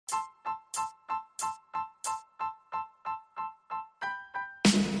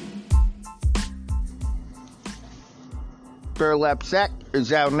Lapsack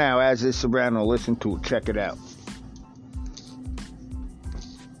is out now, as is Soprano. Listen to it. Check it out.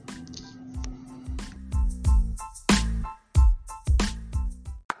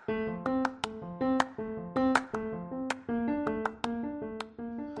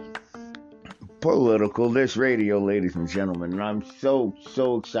 Political This Radio, ladies and gentlemen, and I'm so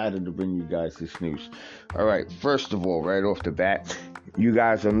excited to bring you guys this news. All right, first of all, right off the bat, you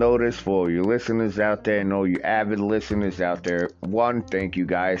guys will notice, for your listeners out there and all you avid listeners out there, one, thank you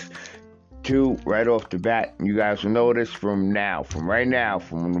guys. Two, right off the bat, you guys will notice from right now,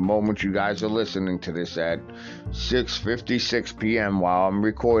 from the moment you guys are listening to this at 6:56 p.m. while I'm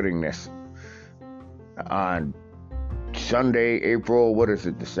recording this on Sunday, April, the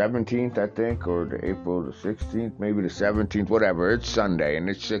 17th, I think, or the April the 16th, maybe the 17th, whatever. It's Sunday, and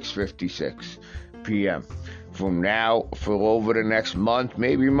it's 6:56 p.m. From now, for over the next month,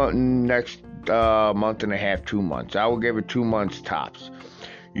 maybe next month and a half, 2 months. I will give it 2 months tops.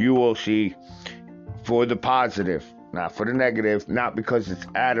 You will see, for the positive, not for the negative, not because it's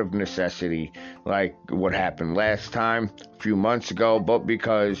out of necessity, like what happened last time, a few months ago, but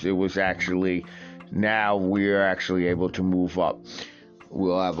because it was actually... Now we are actually able to move up.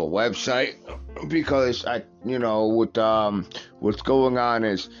 We'll have a website because what's going on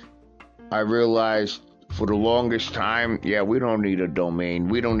is I realized for the longest time, we don't need a domain.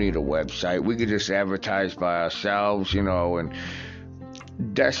 We don't need a website. We could just advertise by ourselves, and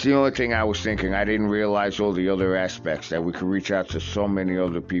that's the only thing I was thinking. I didn't realize all the other aspects, that we could reach out to so many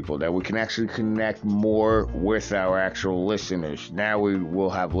other people, that we can actually connect more with our actual listeners. Now we will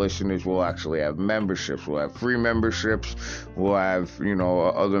have listeners, we'll actually have memberships, we'll have free memberships, we'll have,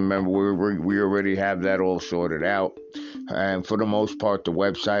 other members. We already have that all sorted out. And for the most part, the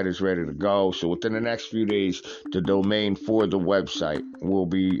website is ready to go. So within the next few days, the domain for the website will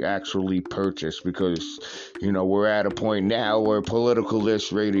be actually purchased, because, we're at a point now where Political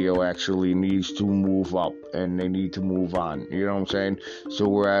This Radio actually needs to move up and they need to move on. You know what I'm saying? So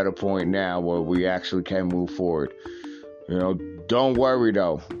we're at a point now where we actually can move forward. Don't worry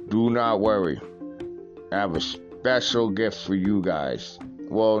though. Do not worry. I have a special gift for you guys.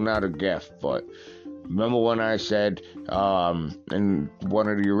 Well, not a gift, but... Remember when I said in one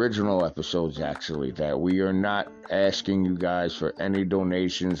of the original episodes, actually, that we are not asking you guys for any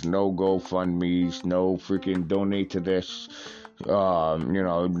donations, no GoFundMes, no freaking donate to this, none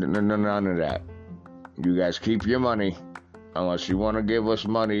of that. You guys keep your money, unless you want to give us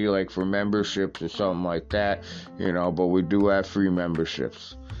money, like for memberships or something like that, but we do have free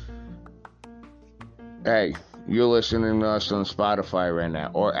memberships. Hey, you're listening to us on Spotify right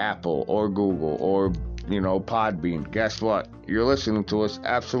now, or Apple, or Google, or, Podbean. Guess what? You're listening to us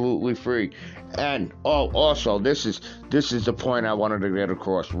absolutely free. And, also, this is the point I wanted to get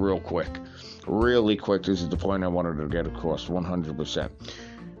across real quick. Really quick, this is the point I wanted to get across 100%.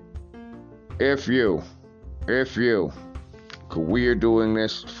 If you, we are doing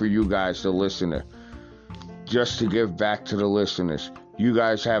this for you guys, the listener, just to give back to the listeners. You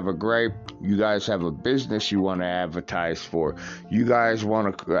guys have a gripe. You guys have a business you want to advertise for. You guys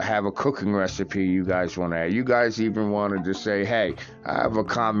want to have a cooking recipe you guys want to add. You guys even want to just say, hey, I have a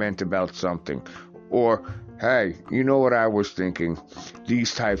comment about something. Or, hey, you know what I was thinking?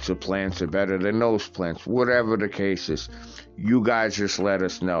 These types of plants are better than those plants. Whatever the case is, you guys just let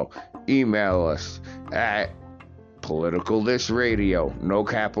us know. Email us at Political This Radio, no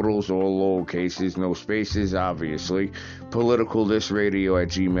capitals or lowercases, no spaces, obviously.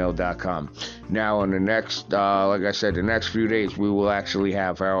 PoliticalThisRadio@gmail.com. Now, in the next, like I said, the next few days, we will actually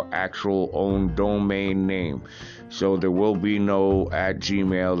have our actual own domain name. So there will be no at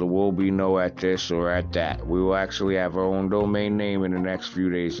Gmail, there will be no at this or at that. We will actually have our own domain name in the next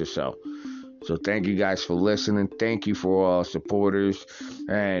few days or so. So thank you guys for listening. Thank you for all our supporters.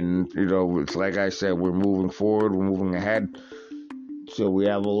 And, it's like I said, we're moving forward. We're moving ahead. So we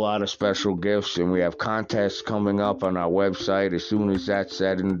have a lot of special gifts, and we have contests coming up on our website as soon as that's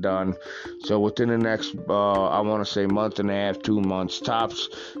said and done. So within the next, I want to say month and a half, 2 months tops,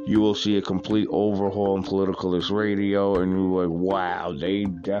 you will see a complete overhaul in Political This Radio. And you're like, wow, they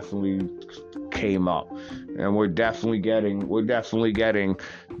definitely came up. And we're definitely getting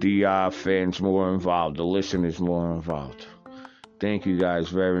the fans more involved, the listeners more involved. Thank you guys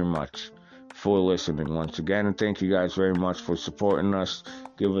very much for listening once again, and thank you guys very much for supporting us.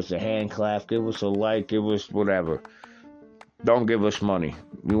 Give us a hand clap, give us a like, give us whatever. Don't give us money.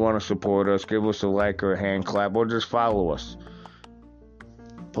 You want to support us, give us a like or a hand clap, or just follow us.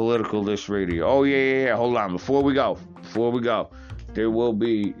 Political This Radio. Oh, yeah. Hold on. Before we go, there will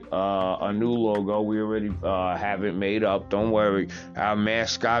be a new logo. We already have it made up. Don't worry. Our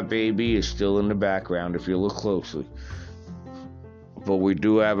mascot baby is still in the background if you look closely. but we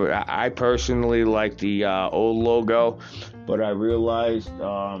do have it. I personally like the old logo, but I realized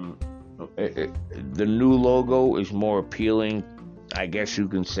the new logo is more appealing, I guess you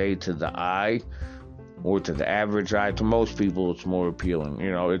can say, to the eye, or to the average eye. To most people, it's more appealing.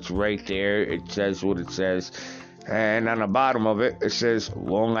 It's right there. It says what it says. And on the bottom of it, it says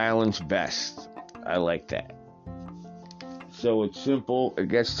Long Island's best. I like that. So it's simple, it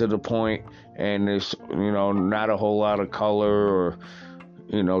gets to the point, and there's, not a whole lot of color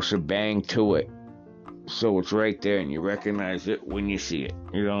or, shebang to it. So it's right there, and you recognize it when you see it.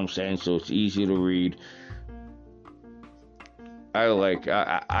 You know what I'm saying? So it's easy to read.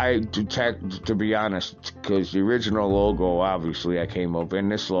 I detect, to be honest, because the original logo, obviously, I came up,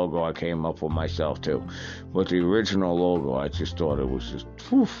 and this logo I came up with myself too. But the original logo, I just thought it was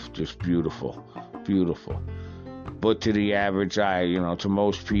just beautiful. Beautiful. But to the average eye, to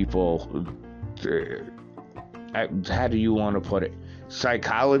most people, how do you want to put it?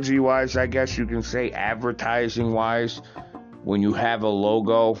 Psychology-wise, I guess you can say, advertising-wise, when you have a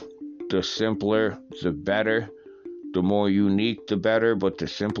logo, the simpler, the better. The more unique, the better, but the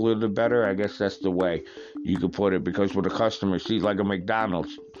simpler, the better. I guess that's the way you could put it, because when the customer sees, like a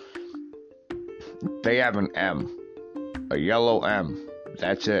McDonald's, they have an M, a yellow M.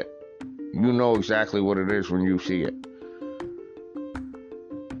 That's it. You know exactly what it is when you see it.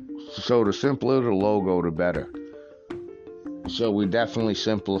 So the simpler the logo, the better. So we definitely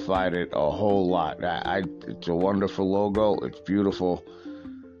simplified it a whole lot. It's a wonderful logo. It's beautiful.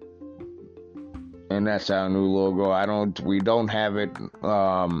 And that's our new logo. We don't have it.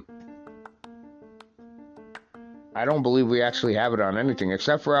 I don't believe we actually have it on anything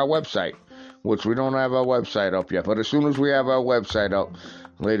except for our website, which we don't have our website up yet. But as soon as we have our website up,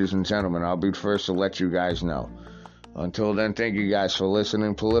 ladies and gentlemen, I'll be the first to let you guys know. Until then, thank you guys for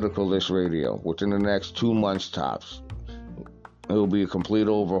listening. Politicalist Radio. Within the next 2 months tops, it will be a complete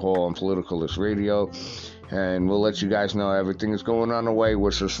overhaul on Politicalist Radio. And we'll let you guys know everything is going on the way.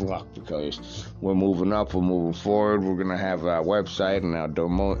 Wish us luck, because we're moving up, we're moving forward. We're going to have our website and our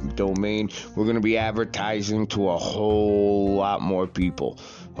domain. We're going to be advertising to a whole lot more people.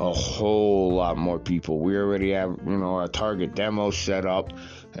 A whole lot more people. We already have, our target demo set up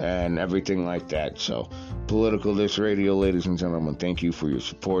and everything like that. So, Politicalist Radio, ladies and gentlemen, thank you for your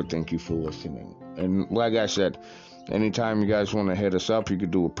support. Thank you for listening. And like I said, anytime you guys want to hit us up, you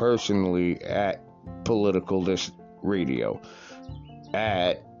could do it personally at Politicalist Radio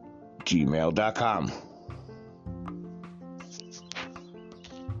at gmail.com.